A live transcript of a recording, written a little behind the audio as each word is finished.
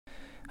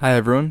Hi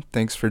everyone,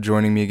 thanks for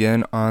joining me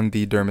again on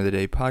the Derm of the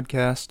Day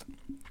podcast.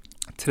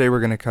 Today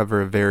we're going to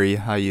cover a very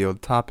high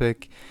yield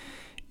topic.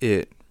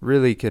 It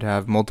really could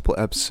have multiple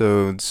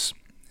episodes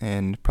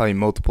and probably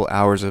multiple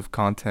hours of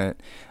content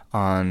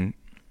on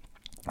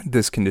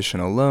this condition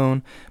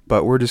alone,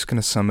 but we're just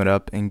going to sum it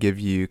up and give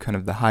you kind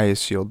of the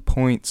highest yield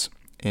points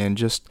and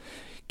just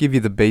give you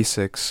the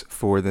basics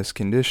for this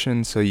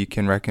condition so you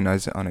can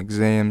recognize it on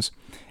exams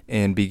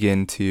and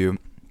begin to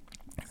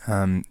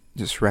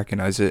just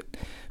recognize it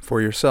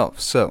for yourself.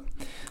 So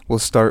we'll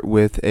start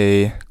with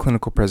a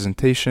clinical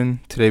presentation.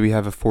 Today we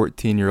have a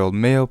 14-year-old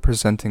male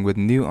presenting with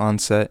new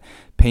onset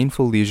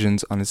painful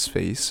lesions on his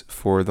face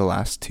for the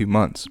last 2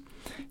 months.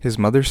 His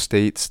mother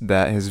states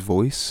that his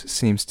voice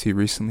seems to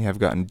recently have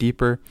gotten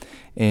deeper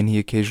and he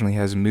occasionally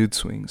has mood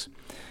swings.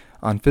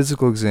 On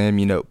physical exam,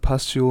 you note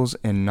pustules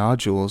and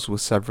nodules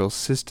with several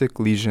cystic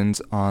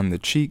lesions on the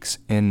cheeks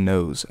and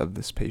nose of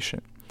this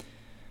patient.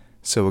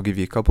 So we'll give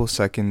you a couple of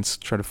seconds,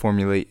 try to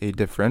formulate a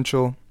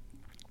differential.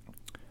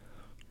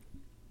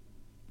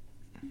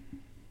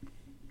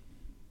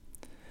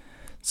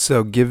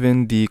 So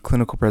given the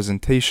clinical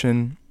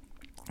presentation,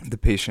 the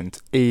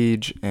patient's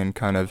age, and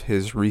kind of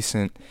his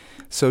recent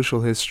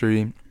social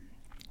history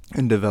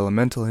and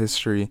developmental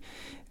history,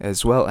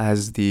 as well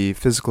as the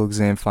physical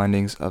exam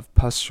findings of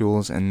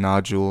pustules and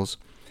nodules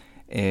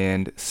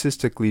and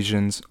cystic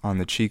lesions on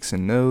the cheeks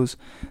and nose,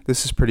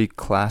 this is pretty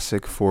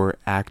classic for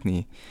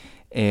acne.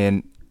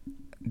 And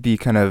the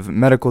kind of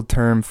medical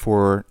term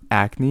for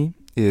acne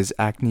is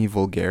acne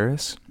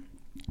vulgaris.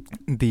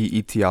 The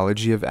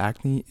etiology of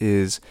acne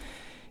is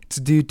it's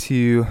due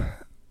to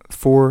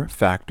 4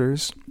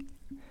 factors.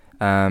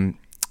 Kind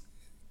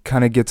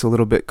of gets a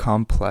little bit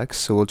complex,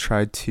 so we'll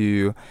try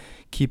to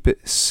keep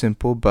it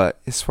simple. But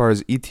as far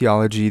as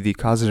etiology, the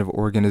causative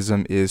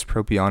organism is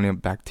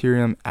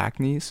Propionibacterium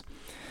acnes.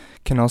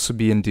 Can also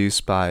be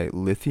induced by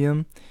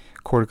lithium,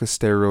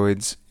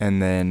 corticosteroids,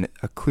 and then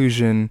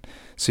occlusion.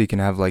 So you can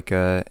have like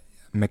a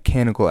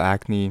mechanical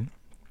acne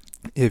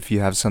if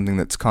you have something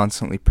that's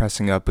constantly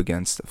pressing up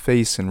against the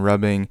face and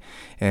rubbing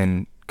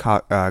and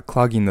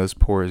clogging those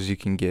pores. You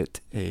can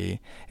get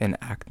an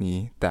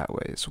acne that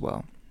way as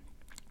well.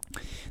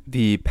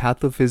 The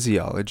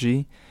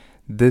pathophysiology,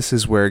 this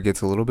is where it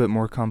gets a little bit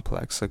more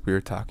complex, like we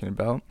were talking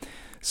about.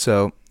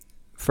 So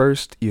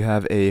first, you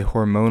have a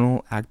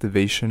hormonal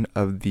activation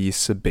of the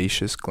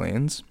sebaceous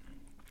glands,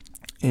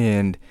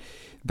 and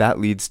that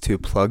leads to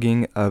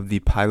plugging of the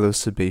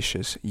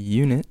pilosebaceous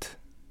unit.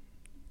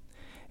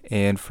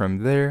 And from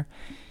there,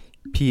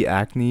 P.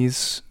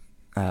 acnes,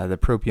 the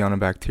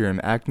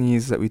Propionibacterium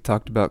acnes that we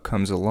talked about,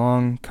 comes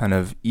along, kind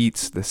of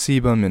eats the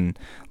sebum and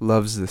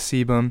loves the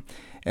sebum.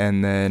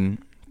 And then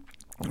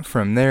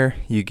from there,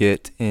 you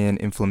get an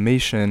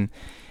inflammation,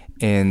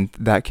 and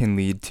that can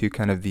lead to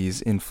kind of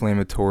these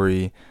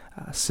inflammatory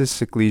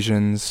cystic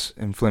lesions,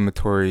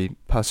 inflammatory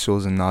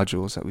pustules and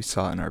nodules that we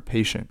saw in our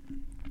patient.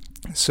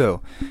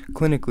 So,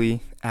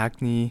 clinically,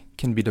 acne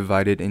can be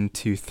divided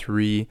into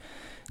 3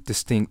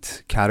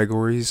 distinct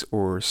categories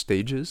or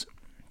stages,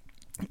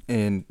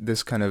 and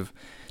this kind of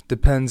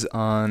depends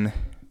on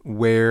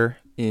where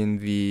in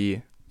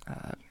the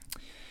kind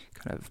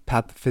of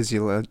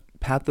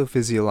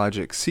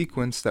pathophysiologic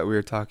sequence that we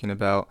were talking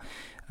about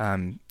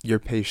your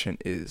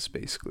patient is,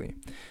 basically.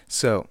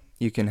 So,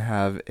 you can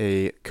have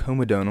a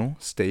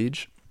comedonal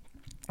stage,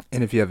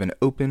 and if you have an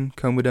open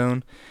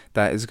comedone,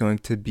 that is going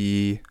to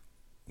be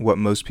what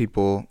most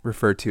people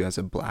refer to as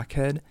a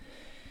blackhead.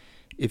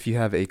 If you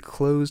have a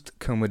closed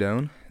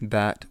comedone,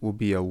 that will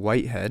be a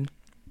whitehead,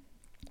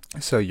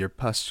 so your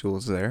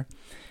pustules there.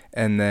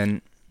 And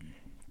then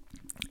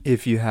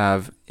if you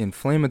have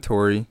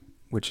inflammatory,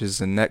 which is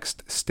the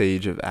next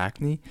stage of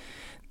acne,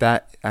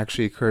 that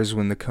actually occurs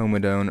when the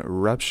comedone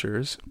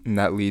ruptures, and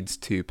that leads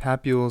to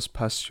papules,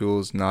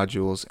 pustules,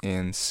 nodules,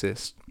 and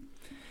cysts.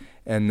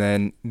 And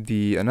then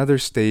another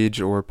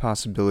stage or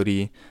possible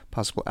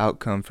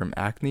outcome from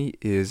acne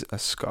is a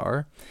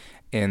scar.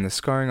 And the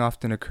scarring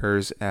often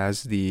occurs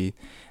as the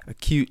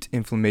acute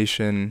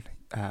inflammation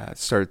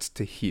starts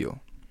to heal.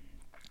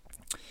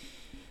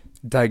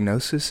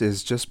 Diagnosis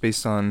is just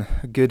based on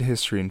a good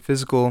history and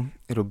physical.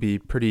 It'll be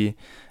pretty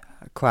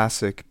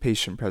classic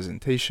patient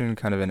presentation,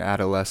 kind of an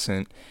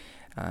adolescent,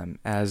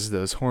 as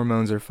those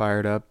hormones are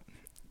fired up,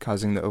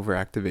 causing the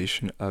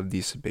overactivation of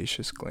the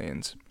sebaceous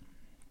glands.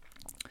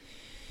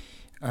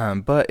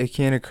 But it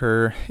can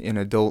occur in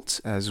adults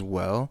as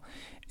well,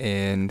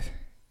 and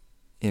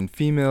in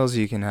females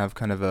you can have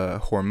kind of a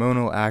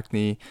hormonal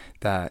acne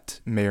that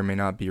may or may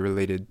not be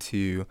related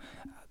to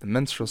the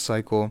menstrual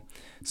cycle.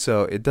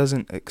 So it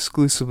doesn't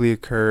exclusively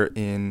occur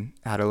in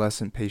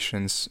adolescent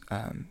patients,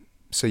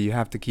 so you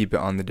have to keep it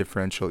on the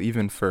differential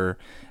even for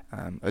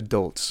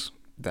adults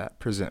that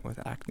present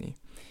with acne.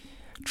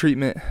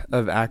 Treatment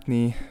of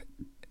acne,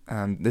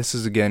 this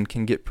is again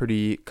can get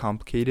pretty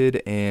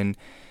complicated, and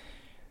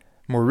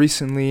More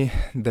recently,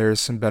 there's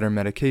some better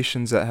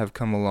medications that have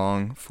come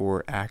along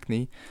for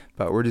acne,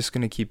 but we're just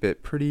going to keep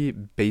it pretty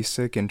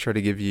basic and try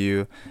to give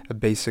you a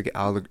basic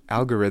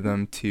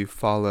algorithm to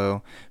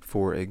follow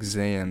for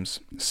exams.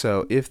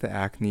 So if the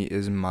acne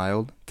is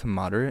mild to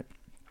moderate,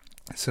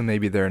 so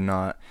maybe they're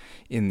not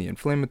in the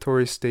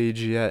inflammatory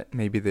stage yet,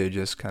 maybe they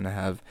just kind of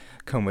have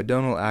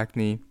comedonal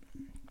acne,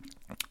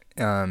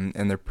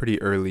 and they're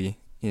pretty early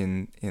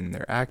in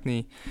their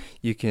acne,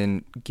 you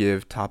can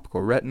give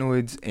topical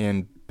retinoids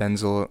and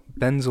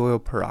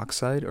benzoyl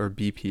peroxide, or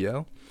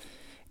BPO,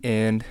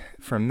 and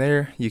from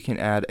there you can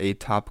add a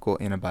topical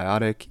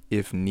antibiotic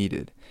if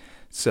needed.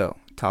 So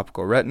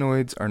topical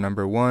retinoids are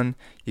number one.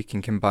 You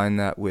can combine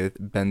that with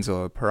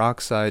benzoyl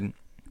peroxide,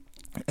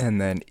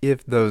 and then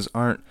if those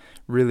aren't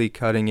really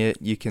cutting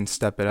it, you can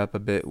step it up a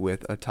bit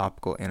with a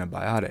topical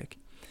antibiotic.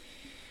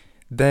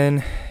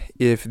 Then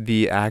if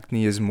the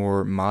acne is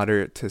more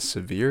moderate to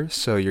severe,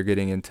 so you're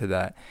getting into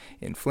that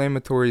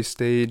inflammatory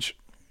stage,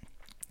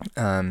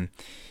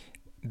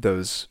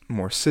 those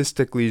more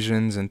cystic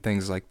lesions and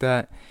things like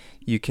that,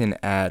 you can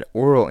add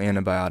oral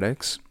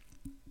antibiotics.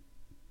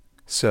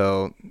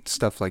 So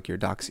stuff like your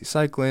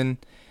doxycycline,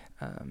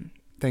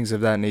 things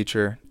of that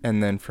nature.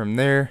 And then from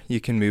there,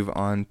 you can move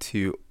on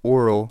to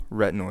oral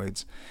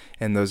retinoids.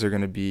 And those are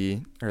going to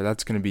be, or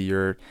that's going to be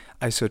your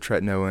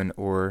isotretinoin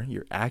or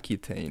your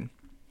Accutane.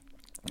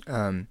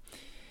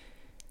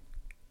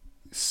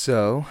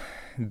 So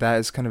that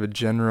is kind of a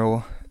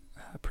general,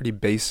 pretty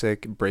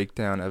basic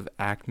breakdown of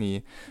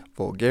acne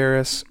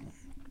vulgaris.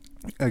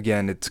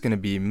 Again, it's going to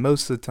be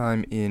most of the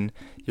time in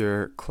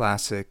your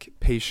classic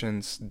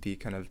patients, the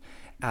kind of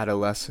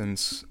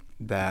adolescents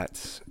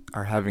that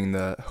are having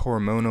the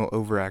hormonal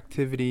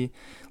overactivity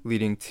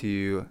leading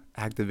to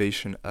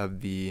activation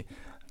of the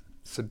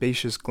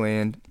sebaceous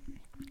gland.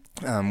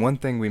 One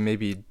thing we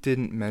maybe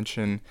didn't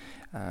mention,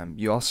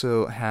 you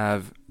also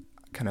have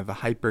kind of a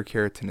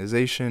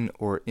hyperkeratinization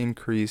or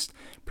increased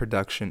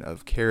production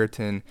of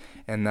keratin,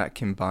 and that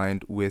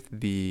combined with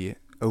the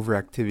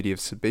overactivity of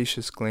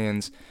sebaceous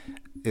glands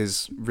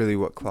is really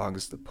what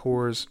clogs the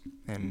pores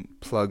and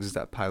plugs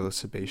that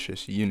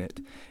pilosebaceous unit.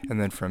 And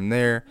then from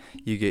there,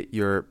 you get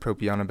your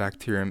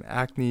Propionibacterium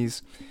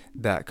acnes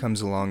that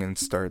comes along and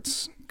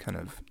starts kind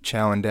of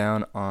chowing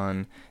down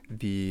on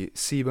the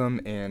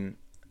sebum and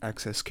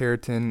excess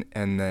keratin,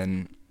 and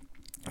then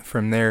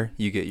from there,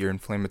 you get your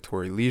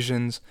inflammatory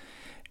lesions,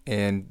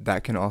 and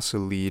that can also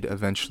lead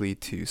eventually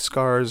to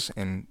scars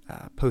and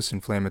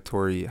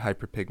post-inflammatory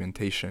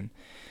hyperpigmentation.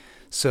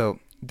 So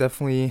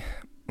definitely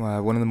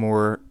one of the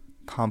more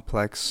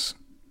complex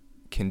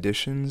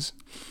conditions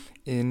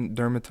in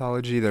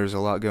dermatology. There's a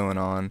lot going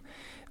on,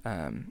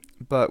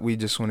 but we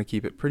just want to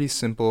keep it pretty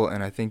simple,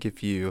 and I think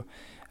if you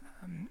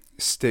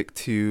stick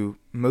to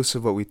most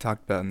of what we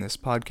talked about in this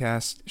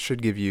podcast, it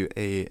should give you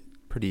a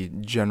pretty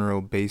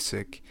general,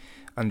 basic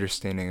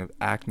understanding of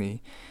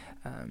acne.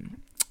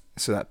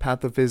 So that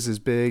pathophys is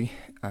big.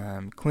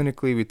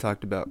 Clinically, we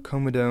talked about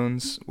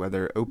comedones,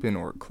 whether open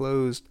or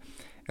closed,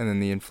 and then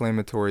the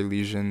inflammatory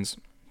lesions.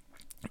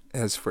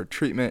 As for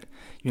treatment,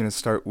 you're going to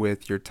start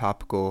with your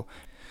topical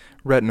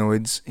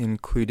retinoids,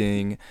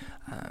 including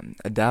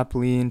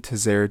adapalene,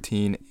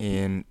 tazarotene,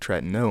 and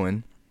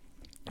tretinoin.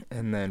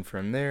 And then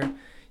from there,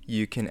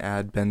 you can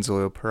add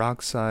benzoyl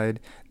peroxide.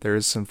 There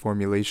is some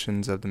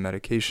formulations of the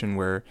medication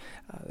where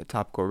the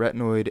topical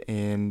retinoid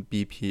and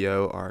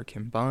BPO are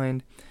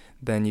combined.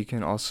 Then you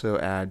can also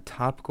add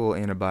topical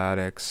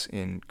antibiotics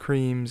in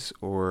creams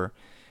or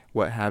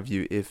what have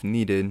you if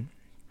needed.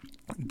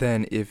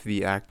 Then if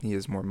the acne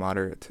is more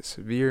moderate to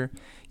severe,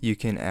 you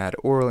can add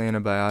oral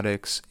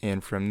antibiotics,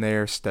 and from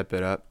there step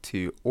it up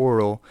to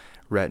oral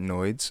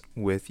retinoids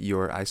with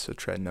your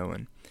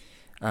isotretinoin.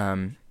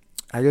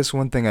 I guess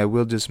one thing I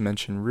will just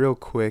mention real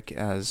quick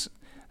as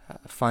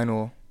a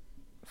final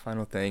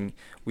thing,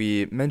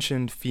 we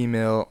mentioned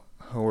female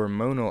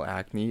hormonal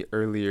acne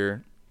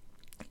earlier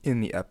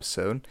in the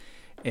episode,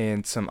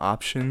 and some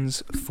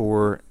options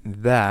for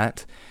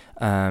that.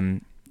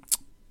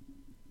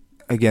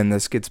 Again,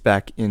 this gets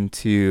back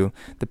into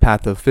the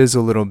pathophys a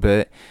little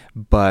bit,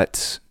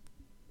 but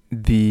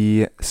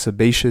the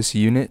sebaceous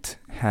unit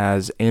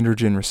has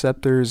androgen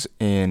receptors,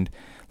 and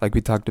like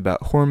we talked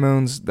about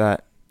hormones,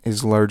 that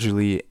is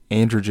largely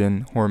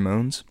androgen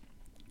hormones,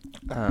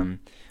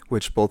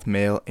 which both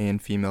male and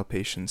female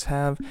patients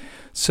have.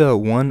 So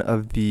one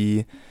of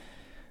the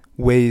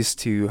ways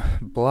to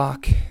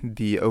block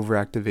the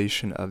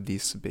overactivation of the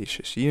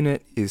sebaceous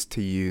unit is to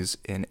use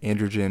an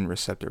androgen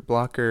receptor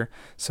blocker,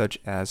 such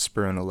as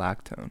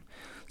spironolactone.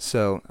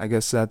 So I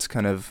guess that's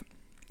kind of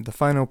the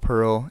final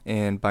pearl,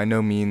 and by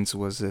no means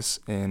was this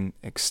an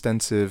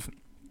extensive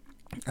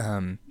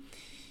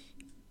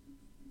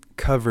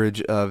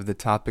coverage of the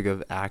topic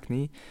of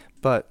acne,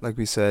 but like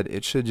we said,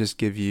 it should just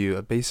give you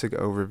a basic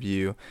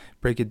overview,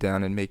 break it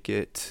down, and make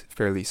it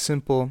fairly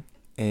simple,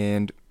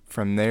 and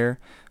from there,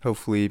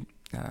 hopefully,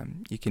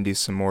 you can do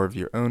some more of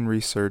your own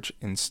research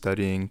and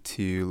studying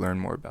to learn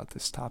more about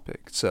this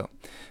topic. So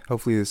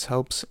hopefully this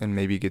helps and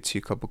maybe gets you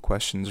a couple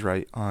questions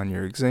right on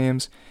your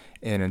exams.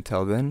 And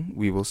until then,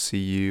 we will see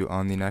you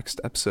on the next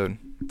episode.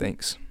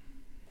 Thanks.